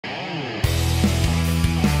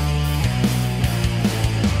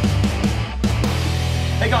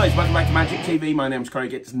guys, welcome back to Magic TV. My name's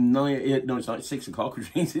Craig. It's it's not 6 o'clock,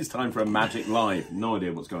 which means it's time for a Magic Live. No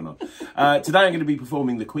idea what's going on. Today I'm going to be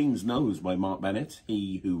performing The Queen's Nose by Mark Bennett.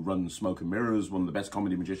 He who runs Smoke and Mirrors, one of the best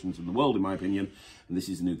comedy magicians in the world, in my opinion. And this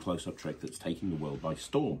is a new close-up trick that's taking the world by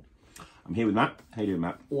storm. I'm here with Matt. How you doing,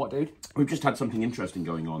 Matt? What, dude? We've just had something interesting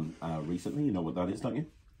going on recently. You know what that is, don't you?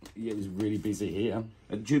 Yeah, it was really busy here.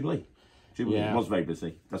 Jubilee. Yeah. It was very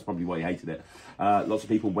busy. That's probably why you hated it. Lots of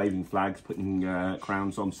people waving flags, putting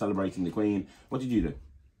crowns on, celebrating the Queen. What did you do?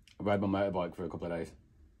 I rode my motorbike for a couple of days.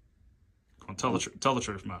 Come on, tell the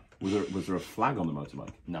truth, Matt. Was there a flag on the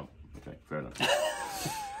motorbike? No. Okay, fair enough.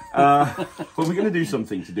 Well, we're going to do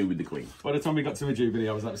something to do with the Queen. By the time we got to a Jubilee,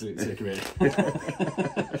 I was absolutely sick of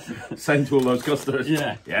it. Same to all those customers.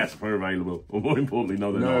 Yeah. Yes, we're available. Or more importantly,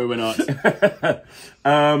 no, they're not. No, we're not.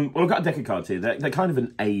 Well, I've got a deck of cards here. They're kind of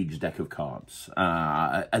an age deck of cards,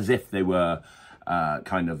 as if they were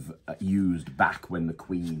kind of used back when the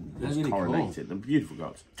Queen was really coronated. cool. They're beautiful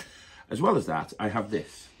cards. As well as that, I have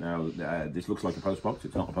this. Now, this looks like a post box.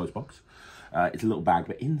 It's not a post box. It's a little bag,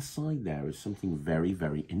 but inside there is something very,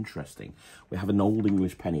 very interesting. We have an old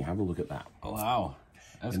English penny. Have a look at that. Oh, wow.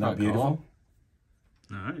 That's Isn't that beautiful?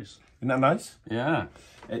 Cool. Nice. Isn't that nice? Yeah.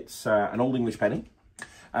 It's an old English penny.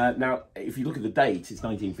 Now, if you look at the date, it's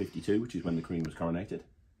 1952, which is when the Queen was coronated.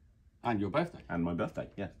 And your birthday. And my birthday,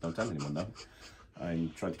 yeah. Don't tell anyone, though. I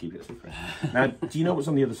tried to keep it a secret. Now, do you know what's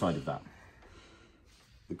on the other side of that?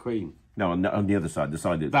 The Queen. No, on the other side. The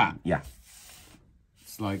side of... That? Yeah.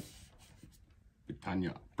 It's like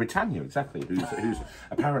Britannia. Britannia, exactly. Who's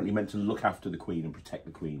apparently meant to look after the Queen and protect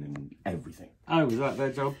the Queen and everything. Oh, was that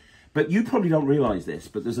their job? But you probably don't realise this,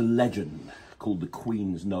 but there's a legend called the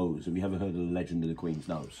Queen's Nose. Have you ever heard of the legend of the Queen's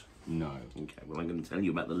Nose? No. Okay, well, I'm going to tell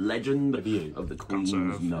you about the legend of the Queen's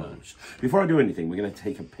Can't serve. Nose. Before I do anything, we're going to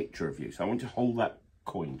take a picture of you. So I want you to hold that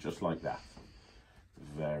coin just like that.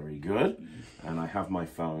 Very good. And I have my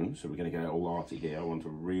phone, so we're going to get all arty here. I want a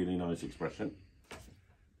really nice expression.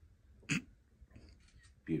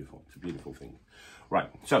 Beautiful. It's a beautiful thing. Right,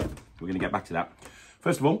 so we're going to get back to that.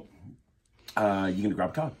 First of all, you're going to grab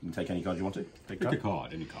a card. You can take any card you want to. Pick a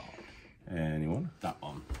card, any card. Anyone? That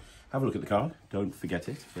one. Have a look at the card. Don't forget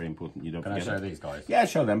it. It's very important you don't Can I forget show it. these guys? Yeah,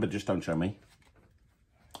 show them, but just don't show me.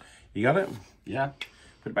 You got it? Yeah.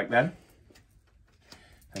 Put it back there.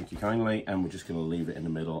 Thank you kindly. And we're just going to leave it in the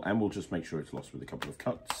middle. And we'll just make sure it's lost with a couple of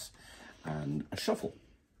cuts and a shuffle.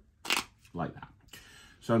 Like that.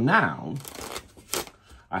 So now,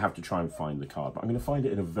 I have to try and find the card. But I'm going to find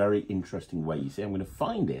it in a very interesting way. You see, I'm going to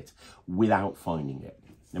find it without finding it.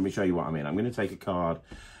 Let me show you what I mean. I'm going to take a card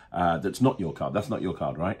that's not your card. That's not your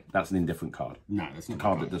card, right? That's an indifferent card. No, that's not a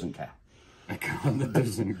card that doesn't care. A card that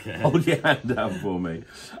doesn't care. Hold your hand out for me.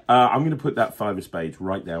 I'm going to put that 5 of spades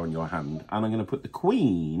right there on your hand, and I'm going to put the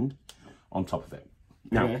Queen on top of it.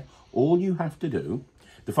 Now, Okay. all you have to do,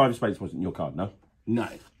 the 5 of spades wasn't your card, no? No.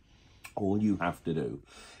 All you have to do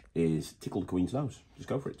is tickle the Queen's nose. Just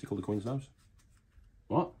go for it. Tickle the Queen's nose.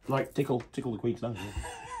 What? Like Tickle the Queen's nose.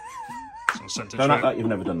 Don't Don't act like you've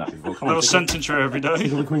never done that before. Come on, Little sentence for every day.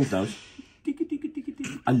 tickle the Queen's nose.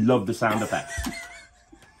 I love the sound effects.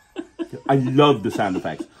 I love the sound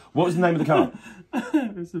effects. What was the name of the card?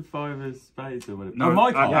 it's a 5 of spades or whatever. No, oh,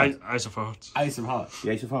 my card. Ace of Hearts. Ace of Hearts. The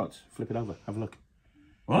Ace of Hearts. Flip it over. Have a look.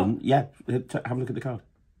 What? Yeah, have a look at the card.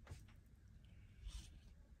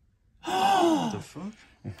 What the fuck?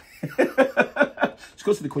 It's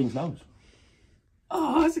because of the Queen's nose.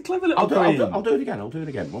 Oh, that's a clever little I'll do it again. I'll do it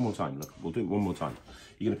again. One more time. Look, we'll do it one more time.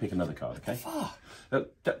 You're going to pick another card, okay?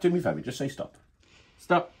 Do me a favour. Just say stop.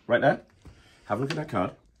 Stop. Right there. Have a look at that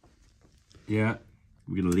card. Yeah.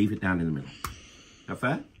 We're going to leave it down in the middle. Is that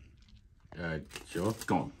fair? Sure. It's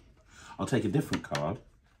gone. I'll take a different card.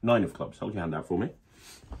 9 of clubs. Hold your hand out for me.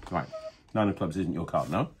 Right. 9 of clubs isn't your card,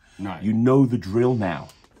 no? No. You know the drill now.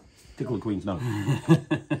 Tickle the Queen's nose.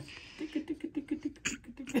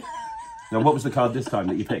 Now, what was the card this time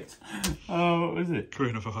that you picked? Oh, what was it?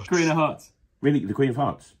 Queen of Hearts. Queen of Hearts. Really? The Queen of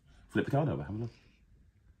Hearts? Flip the card over. Have a look.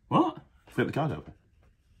 What? Flip the card over.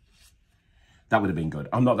 That would have been good.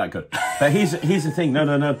 I'm not that good. But here's the thing.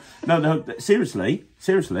 No.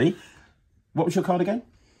 Seriously. What was your card again?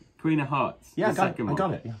 Queen of Hearts. Yeah, I got it. Yeah.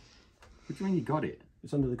 What do you mean you got it?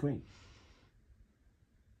 It's under the Queen.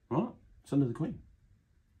 What? It's under the Queen.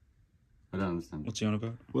 I don't understand. What's he on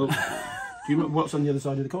about? Well, do you remember what's on the other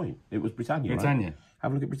side of the coin? It was Britannia, Britannia. Right?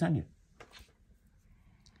 Have a look at Britannia.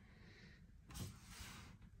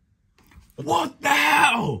 What the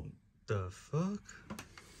hell? The fuck?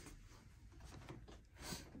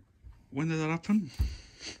 When did that happen?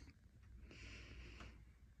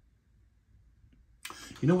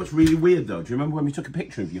 You know what's really weird though? Do you remember when we took a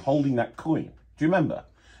picture of you holding that coin? Do you remember?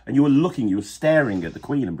 And you were staring at the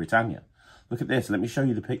Queen and Britannia. Look at this. Let me show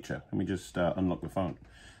you the picture. Let me just unlock the phone.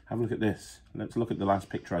 Have a look at this. Let's look at the last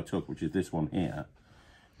picture I took, which is this one here.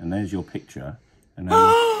 And there's your picture. And then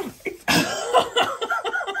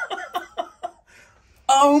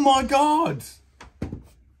Oh my God!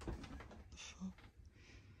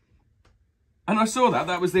 And I saw that.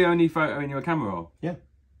 That was the only photo in your camera roll. yeah.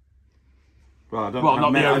 Well, I don't Well, have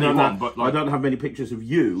not many, the only I don't one, have, but like... I don't have many pictures of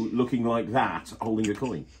you looking like that, holding a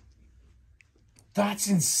coin. That's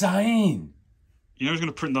insane. You know he's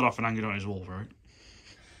going to print that off and hang it on his wall, right?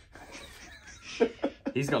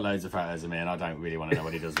 He's got loads of photos of me, and I don't really want to know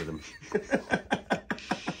what he does with them.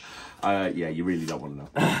 Yeah, you really don't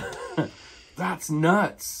want to know. That's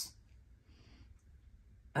nuts.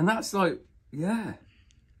 And that's like, yeah,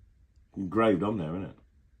 Engraved on there, isn't it?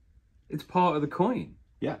 it's part of the coin.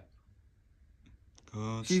 Yeah.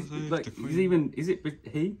 God She's save like, the he's Queen. even, is it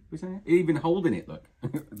he? Was it? Even holding it, look.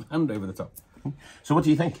 Hand over the top. So what do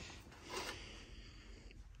you think?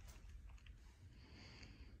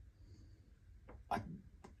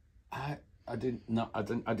 I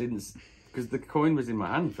didn't, because the coin was in my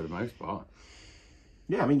hand for the most part.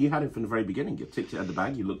 Yeah, I mean, you had it from the very beginning. You tipped it at the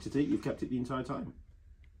bag, you looked at it, you've kept it the entire time.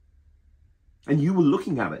 And you were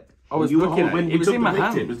looking at it. I was You were looking at when it. we It was took in the my picture,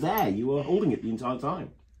 hand. It was there. You were holding it the entire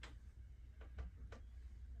time.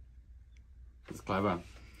 It's clever.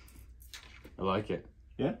 I like it.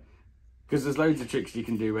 Yeah? Because there's loads of tricks you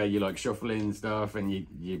can do where you like shuffling stuff and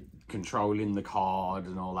you're controlling the card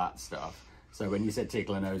and all that stuff. So when you said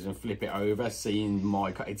tickle a nose and flip it over, seeing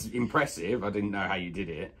my card, it's impressive. I didn't know how you did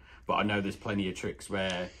it, but I know there's plenty of tricks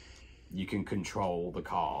where you can control the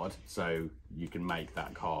card, so you can make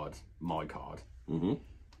that card my card. Mm-hmm.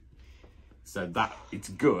 So that, it's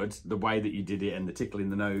good, the way that you did it and the tickle in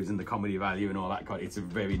the nose and the comedy value and all that kind. It's a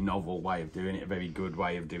very novel way of doing it, a very good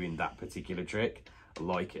way of doing that particular trick. I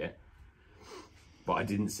like it. But I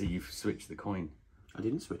didn't see you switch the coin. I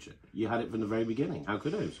didn't switch it. You had it from the very beginning. How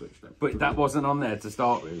could I have switched it? But that wasn't on there to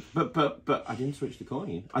start with. But I didn't switch the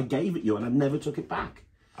coin. I gave it you and I never took it back.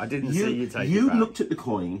 I didn't see you take it You back. looked at the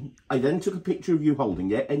coin. I then took a picture of you holding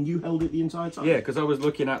it and you held it the entire time. Yeah, because I was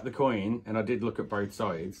looking at the coin and I did look at both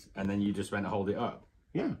sides and then you just went to hold it up.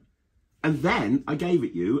 Yeah. And then I gave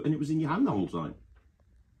it you and it was in your hand the whole time.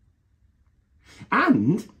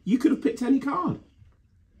 And you could have picked any card.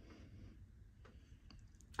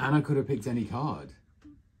 And I could have picked any card.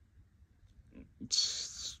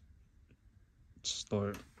 It's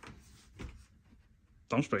like...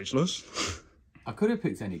 I'm speechless. I could have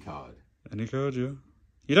picked any card. Any card, yeah.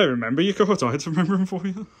 You don't remember your cards, I had to remember them for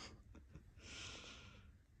you.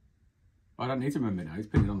 I don't need to remember now, he's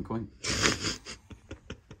putting it on the coin.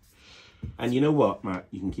 And you know what, Matt?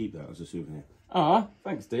 You can keep that as a souvenir. Ah,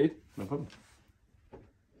 thanks, dude. No problem.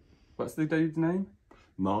 What's the dude's name?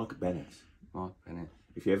 Mark Bennett. Mark Bennett.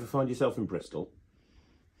 If you ever find yourself in Bristol,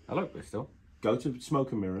 I like Bristol. go to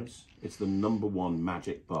Smoke and Mirrors. It's the #1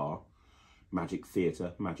 magic bar, magic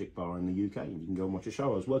theatre, magic bar in the UK. And you can go and watch a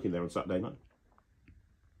show. I was working there on Saturday night.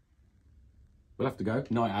 We'll have to go.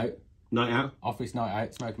 Night out. Night out. Office night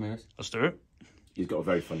out. Smoke and mirrors. Let's do it. He's got a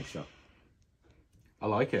very funny show. I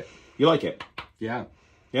like it. You like it? Yeah,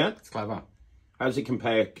 Yeah? it's clever. How does it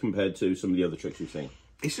compare compared to some of the other tricks you've seen?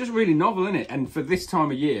 It's just really novel, isn't it? And for this time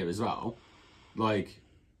of year as well, like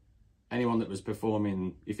anyone that was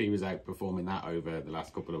performing, if he was out performing that over the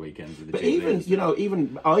last couple of weekends with the But Jubilee even, and you stuff, know,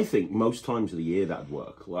 even I think most times of the year that'd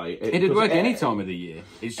work. Like it'd work any time of the year.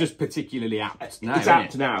 It's just particularly apt now. It's isn't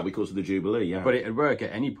apt it? now because of the Jubilee, yeah. But it'd work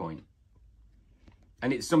at any point.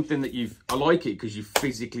 And it's something that I like it because you've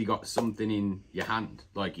physically got something in your hand.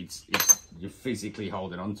 Like you're physically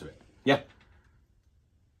holding on to it. yeah.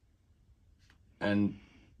 And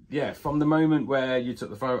yeah, from the moment where you took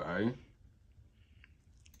the photo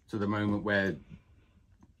to the moment where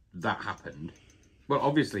that happened, well,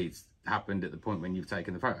 obviously it's happened at the point when you've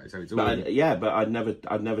taken the photo. So it's already... But I'd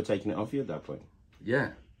never taken it off you at that point.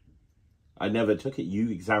 Yeah. I never took it. You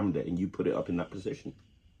examined it and you put it up in that position.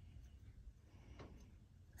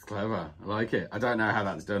 It's clever. I like it. I don't know how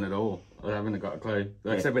that's done at all. I haven't got a clue.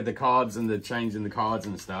 Like I said, with the cards and the changing the cards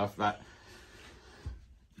and stuff, that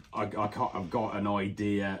I've got an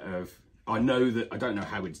idea of. I know that I don't know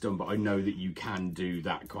how it's done, but I know that you can do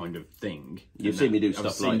that kind of thing. You've seen me do stuff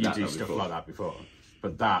I've seen like you that do though stuff before. like that before,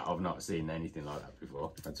 but that I've not seen anything like that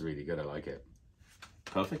before. That's really good. I like it.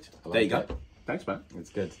 Perfect. like There you go. it. Thanks, man. It's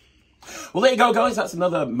good. Well, there you go, guys. That's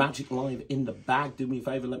another Magic Live in the bag. Do me a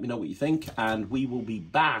favour, let me know what you think, and we will be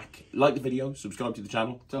back. Like the video, subscribe to the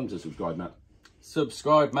channel. Tell them to subscribe, Matt.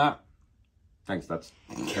 Subscribe, Matt. Thanks, that's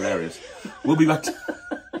hilarious. We'll be back.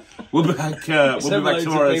 We'll be back. We'll be back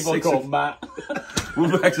tomorrow. at 6 called Matt.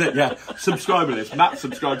 We'll be back to it. Yeah, subscriber list. Matt,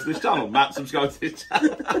 subscribe to this channel. Matt, subscribe to this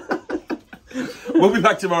channel. We'll be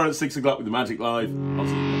back tomorrow at 6 o'clock with the Magic Live. I'll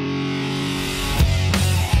see you.